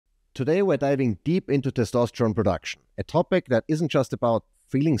Today we're diving deep into testosterone production, a topic that isn't just about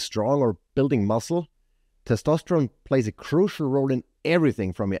feeling strong or building muscle. Testosterone plays a crucial role in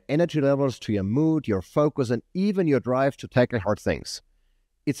everything from your energy levels to your mood, your focus, and even your drive to tackle hard things.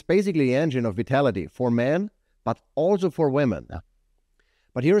 It's basically the engine of vitality for men, but also for women.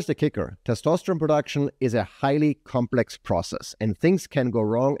 But here's the kicker. Testosterone production is a highly complex process, and things can go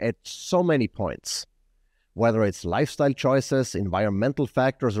wrong at so many points. Whether it's lifestyle choices, environmental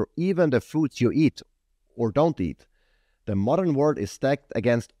factors, or even the foods you eat or don't eat, the modern world is stacked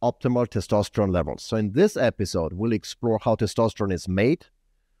against optimal testosterone levels. So in this episode, we'll explore how testosterone is made,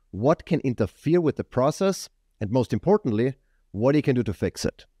 what can interfere with the process, and most importantly, what you can do to fix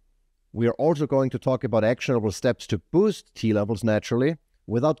it. We are also going to talk about actionable steps to boost T levels naturally,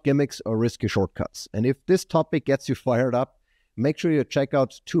 without gimmicks or risky shortcuts. And if this topic gets you fired up, make sure you check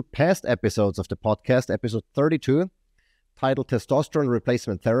out 2 past episodes of the podcast, episode 32, titled Testosterone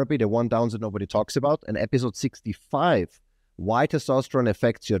Replacement Therapy, the one downs that nobody talks about, and episode 65, Why Testosterone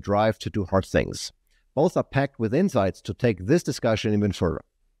Affects Your Drive to Do Hard Things. Both are packed with insights to take this discussion even further.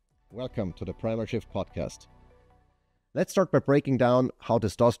 Welcome to the Primal Shift podcast. Let's start by breaking down how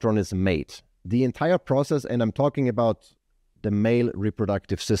testosterone is made. The entire process, and I'm talking about the male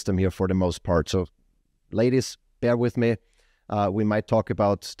reproductive system here for the most part. So ladies, bear with me. We might talk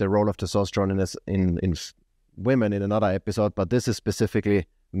about the role of testosterone in women in another episode, but this is specifically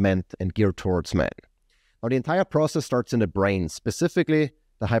meant and geared towards men. Now, the entire process starts in the brain, specifically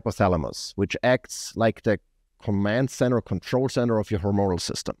the hypothalamus, which acts like the command center, control center of your hormonal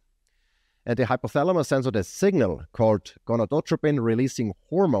system. And the hypothalamus sends out a signal called gonadotropin-releasing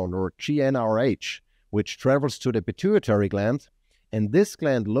hormone, or GnRH, which travels to the pituitary gland, and this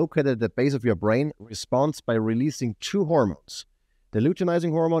gland, located at the base of your brain, responds by releasing 2 hormones, the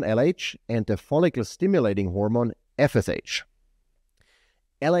luteinizing hormone, LH, and the follicle-stimulating hormone, FSH.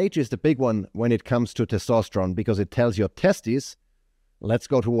 LH is the big one when it comes to testosterone because it tells your testes, let's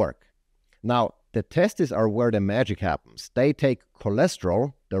go to work. Now, the testes are where the magic happens. They take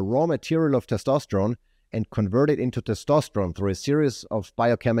cholesterol, the raw material of testosterone, and convert it into testosterone through a series of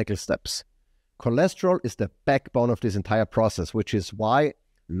biochemical steps. Cholesterol is the backbone of this entire process, which is why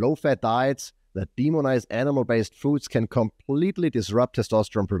low-fat diets that demonize animal-based foods can completely disrupt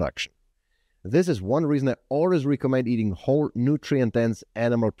testosterone production. This is one reason I always recommend eating whole, nutrient-dense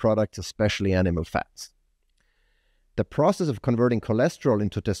animal products, especially animal fats. The process of converting cholesterol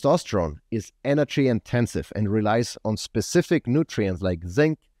into testosterone is energy-intensive and relies on specific nutrients like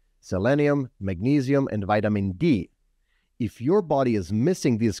zinc, selenium, magnesium, and vitamin D. If your body is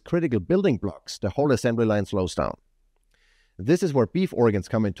missing these critical building blocks, the whole assembly line slows down. This is where beef organs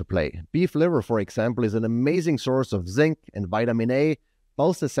come into play. Beef liver, for example, is an amazing source of zinc and vitamin A,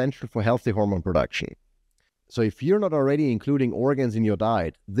 both essential for healthy hormone production. So if you're not already including organs in your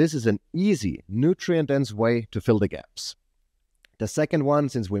diet, this is an easy, nutrient-dense way to fill the gaps. The second one,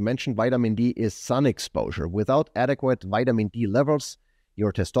 since we mentioned vitamin D, is sun exposure. Without adequate vitamin D levels,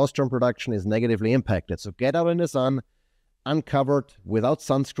 your testosterone production is negatively impacted. So get out in the sun, uncovered, without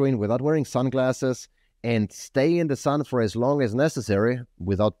sunscreen, without wearing sunglasses, and stay in the sun for as long as necessary,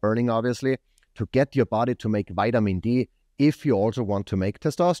 without burning obviously, to get your body to make vitamin D if you also want to make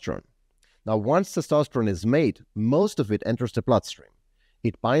testosterone. Now, once testosterone is made, most of it enters the bloodstream.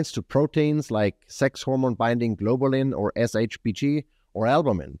 It binds to proteins like sex hormone binding globulin or SHBG or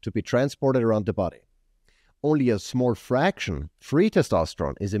albumin to be transported around the body. Only a small fraction, free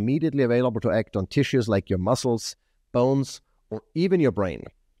testosterone, is immediately available to act on tissues like your muscles, bones, or even your brain.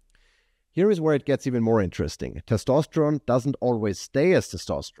 Here is where it gets even more interesting. Testosterone doesn't always stay as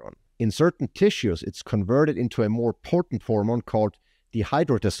testosterone. In certain tissues, it's converted into a more potent hormone called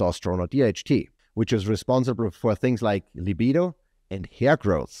dihydrotestosterone, or DHT, which is responsible for things like libido and hair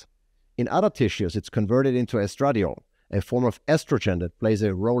growth. In other tissues, it's converted into estradiol, a form of estrogen that plays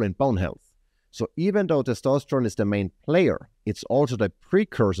a role in bone health. So even though testosterone is the main player, it's also the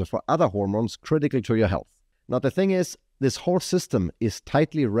precursor for other hormones critical to your health. Now, the thing is, this whole system is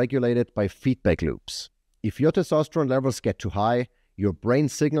tightly regulated by feedback loops. If your testosterone levels get too high, your brain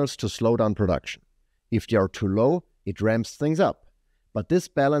signals to slow down production. If they are too low, it ramps things up. But this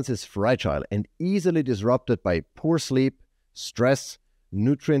balance is fragile and easily disrupted by poor sleep, stress,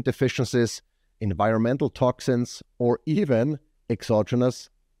 nutrient deficiencies, environmental toxins, or even exogenous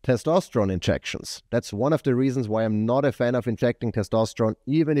testosterone injections. That's one of the reasons why I'm not a fan of injecting testosterone,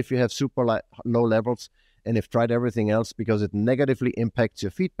 even if you have super low levels and have tried everything else, because it negatively impacts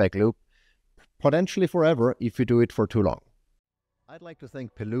your feedback loop, potentially forever if you do it for too long. I'd like to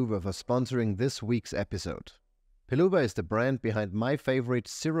thank Peluva for sponsoring this week's episode. Peluva is the brand behind my favorite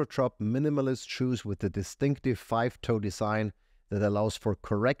zero-drop minimalist shoes with the distinctive 5-toe design that allows for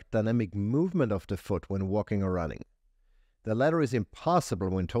correct dynamic movement of the foot when walking or running. The latter is impossible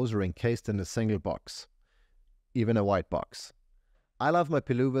when toes are encased in a single box, even a white box. I love my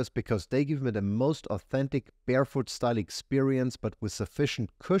Peluvas because they give me the most authentic barefoot style experience, but with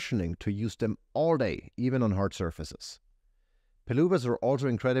sufficient cushioning to use them all day, even on hard surfaces. Peluvas are also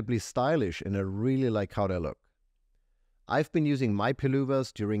incredibly stylish and I really like how they look. I've been using my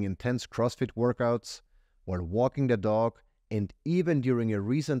Peluvas during intense CrossFit workouts, while walking the dog, and even during a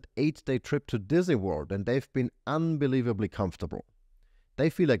recent 8-day trip to Disney World, and they've been unbelievably comfortable. They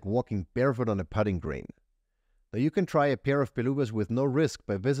feel like walking barefoot on a putting green. Now you can try a pair of Peluvas with no risk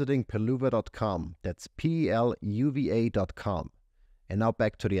by visiting peluva.com. That's peluva.com. And now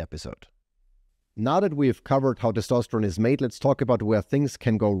back to the episode. Now that we've covered how testosterone is made, let's talk about where things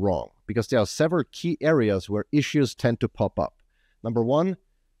can go wrong, because there are several key areas where issues tend to pop up. Number one,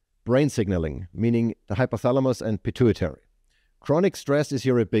 brain signaling, meaning the hypothalamus and pituitary. Chronic stress is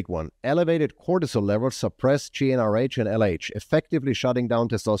here a big one. Elevated cortisol levels suppress GnRH and LH, effectively shutting down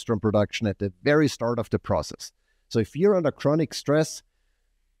testosterone production at the very start of the process. So if you're under chronic stress,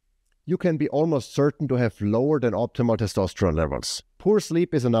 you can be almost certain to have lower than optimal testosterone levels. Poor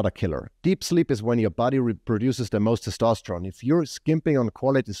sleep is another killer. Deep sleep is when your body produces the most testosterone. If you're skimping on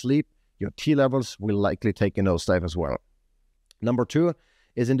quality sleep, your T levels will likely take a nosedive as well. Number two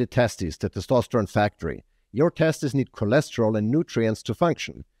is in the testes, the testosterone factory. Your testes need cholesterol and nutrients to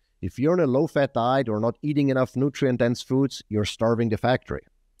function. If you're on a low-fat diet or not eating enough nutrient-dense foods, you're starving the factory.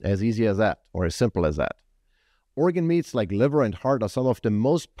 As easy as that, or as simple as that. Organ meats like liver and heart are some of the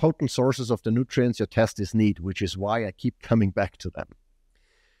most potent sources of the nutrients your testes need, which is why I keep coming back to them.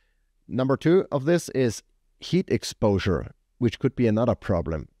 Number two of this is heat exposure, which could be another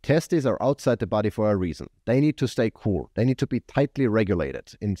problem. Testes are outside the body for a reason. They need to stay cool. They need to be tightly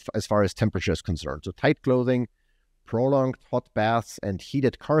regulated as far as temperature is concerned. So tight clothing, prolonged hot baths, and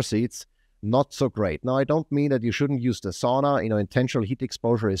heated car seats, not so great. Now, I don't mean that you shouldn't use the sauna. Intentional heat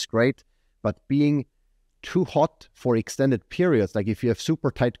exposure is great, but being too hot for extended periods, like if you have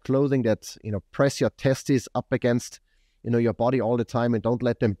super tight clothing that, press your testes up against, your body all the time and don't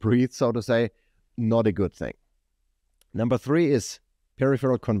let them breathe, so to say, not a good thing. Number three is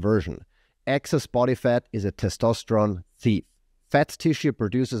peripheral conversion. Excess body fat is a testosterone thief. Fat tissue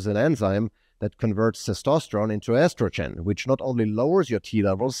produces an enzyme that converts testosterone into estrogen, which not only lowers your T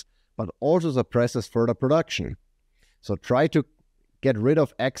levels, but also suppresses further production. So try to get rid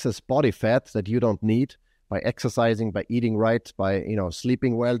of excess body fat that you don't need by exercising, by eating right, by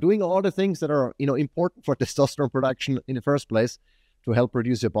sleeping well, doing all the things that are important for testosterone production in the first place to help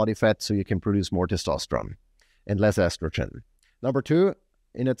reduce your body fat so you can produce more testosterone and less estrogen. Number two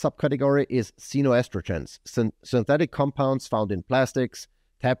in that subcategory is xenoestrogens, synthetic compounds found in plastics,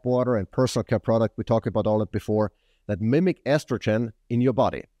 tap water, and personal care product. We talked about all that before, that mimic estrogen in your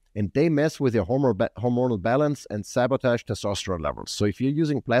body. And they mess with your hormonal balance and sabotage testosterone levels. So if you're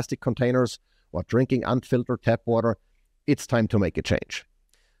using plastic containers or drinking unfiltered tap water, it's time to make a change.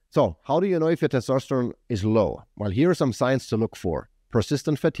 So how do you know if your testosterone is low? Well, here are some signs to look for.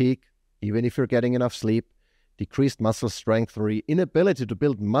 Persistent fatigue, even if you're getting enough sleep, decreased muscle strength or inability to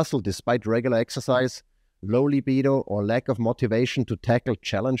build muscle despite regular exercise, low libido or lack of motivation to tackle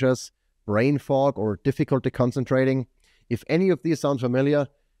challenges, brain fog or difficulty concentrating. If any of these sound familiar,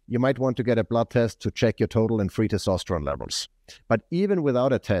 you might want to get a blood test to check your total and free testosterone levels. But even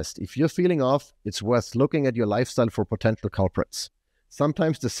without a test, if you're feeling off, it's worth looking at your lifestyle for potential culprits.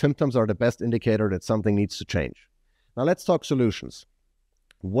 Sometimes the symptoms are the best indicator that something needs to change. Now let's talk solutions.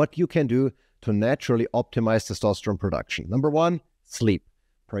 What you can do to naturally optimize testosterone production. Number one, sleep.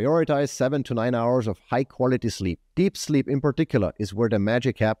 Prioritize 7 to 9 hours of high-quality sleep. Deep sleep in particular is where the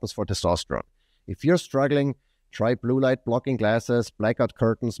magic happens for testosterone. If you're struggling, try blue light blocking glasses, blackout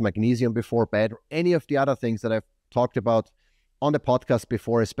curtains, magnesium before bed, or any of the other things that I've talked about on the podcast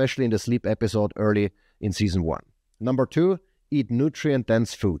before, especially in the sleep episode early in season 1. Number two, eat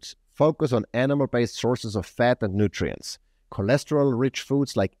nutrient-dense foods. Focus on animal-based sources of fat and nutrients. Cholesterol-rich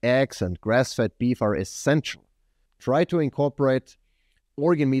foods like eggs and grass-fed beef are essential. Try to incorporate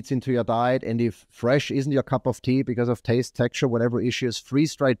organ meats into your diet, and if fresh isn't your cup of tea because of taste, texture, whatever issues,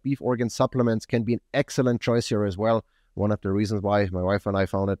 freeze-dried beef organ supplements can be an excellent choice here as well. One of the reasons why my wife and I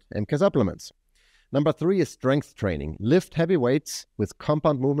founded MK Supplements. Number three is strength training. Lift heavy weights with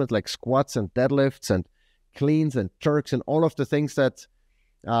compound movements like squats and deadlifts and cleans and jerks and all of the things that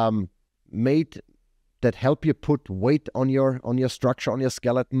that help you put weight on your structure, on your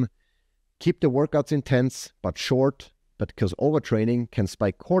skeleton. Keep the workouts intense but short, because overtraining can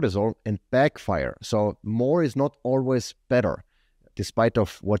spike cortisol and backfire. So more is not always better, despite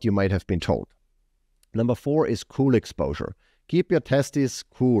of what you might have been told. Number four is cool exposure. Keep your testes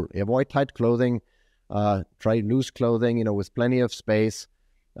cool. Avoid tight clothing. Try loose clothing, with plenty of space.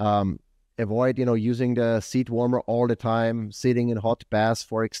 Avoid, using the seat warmer all the time, sitting in hot baths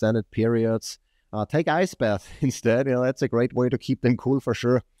for extended periods. Take ice bath instead. That's a great way to keep them cool for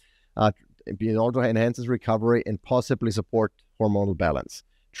sure. It also enhances recovery and possibly support hormonal balance.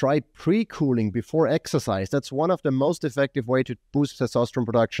 Try pre-cooling before exercise. That's one of the most effective ways to boost testosterone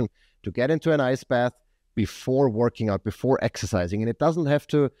production, to get into an ice bath before working out, before exercising. And it doesn't have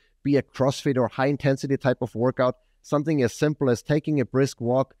to be a CrossFit or high-intensity type of workout. Something as simple as taking a brisk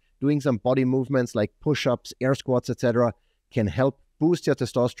walk, doing some body movements like push-ups, air squats, etc. can help boost your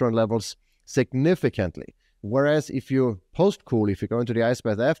testosterone levels significantly. Whereas if you post-cool, if you go into the ice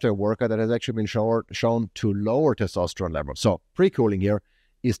bath after a workout, that has actually been shown to lower testosterone levels. So pre-cooling here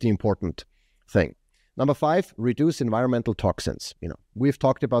is the important thing. Number 5, reduce environmental toxins. We've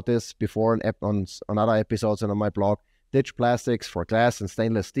talked about this before on other episodes and on my blog. Ditch plastics for glass and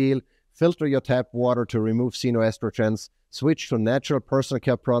stainless steel. Filter your tap water to remove xenoestrogens. Switch to natural personal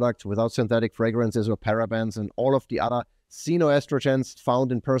care products without synthetic fragrances or parabens and all of the other xenoestrogens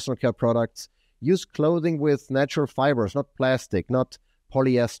found in personal care products. Use clothing with natural fibers, not plastic, not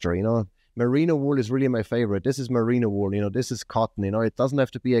polyester. Merino wool is really my favorite. This is merino wool. This is cotton. It doesn't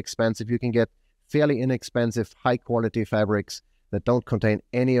have to be expensive. You can get fairly inexpensive, high-quality fabrics that don't contain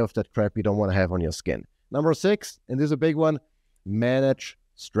any of that crap you don't want to have on your skin. Number 6, and this is a big one, manage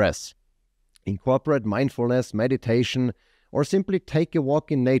stress. Incorporate mindfulness, meditation, or simply take a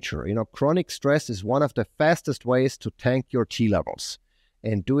walk in nature. Chronic stress is one of the fastest ways to tank your T levels.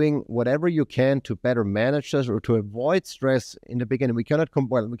 And doing whatever you can to better manage this or to avoid stress in the beginning. We cannot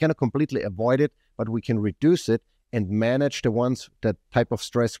completely avoid it, but we can reduce it and manage that type of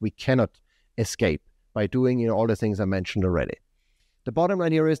stress we cannot escape by doing all the things I mentioned already. The bottom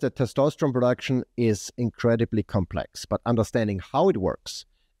line here is that testosterone production is incredibly complex, but understanding how it works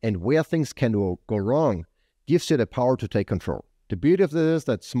and where things can go wrong gives you the power to take control. The beauty of this is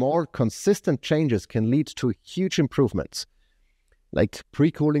that small, consistent changes can lead to huge improvements, like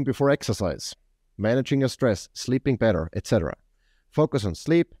pre-cooling before exercise, managing your stress, sleeping better, etc. Focus on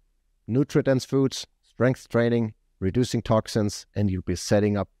sleep, nutrient-dense foods, strength training, reducing toxins, and you'll be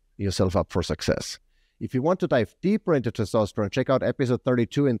setting yourself up for success. If you want to dive deeper into testosterone, check out episode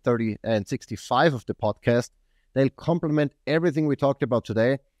 32 and 65 of the podcast. They'll complement everything we talked about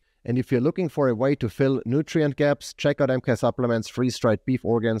today. And if you're looking for a way to fill nutrient gaps, check out MK Supplements freeze-dried beef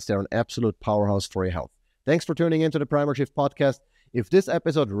organs. They're an absolute powerhouse for your health. Thanks for tuning into the Primal Shift podcast. If this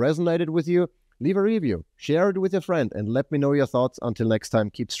episode resonated with you, leave a review, share it with your friend, and let me know your thoughts. Until next time,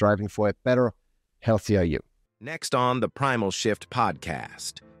 keep striving for a better, healthier you. Next on the Primal Shift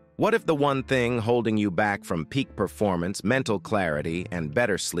podcast. What if the one thing holding you back from peak performance, mental clarity, and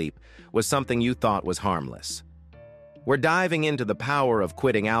better sleep was something you thought was harmless? We're diving into the power of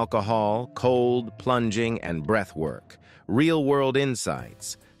quitting alcohol, cold, plunging, and breath work, real-world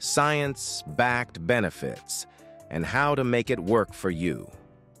insights, science-backed benefits, and how to make it work for you.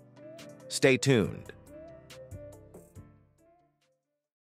 Stay tuned.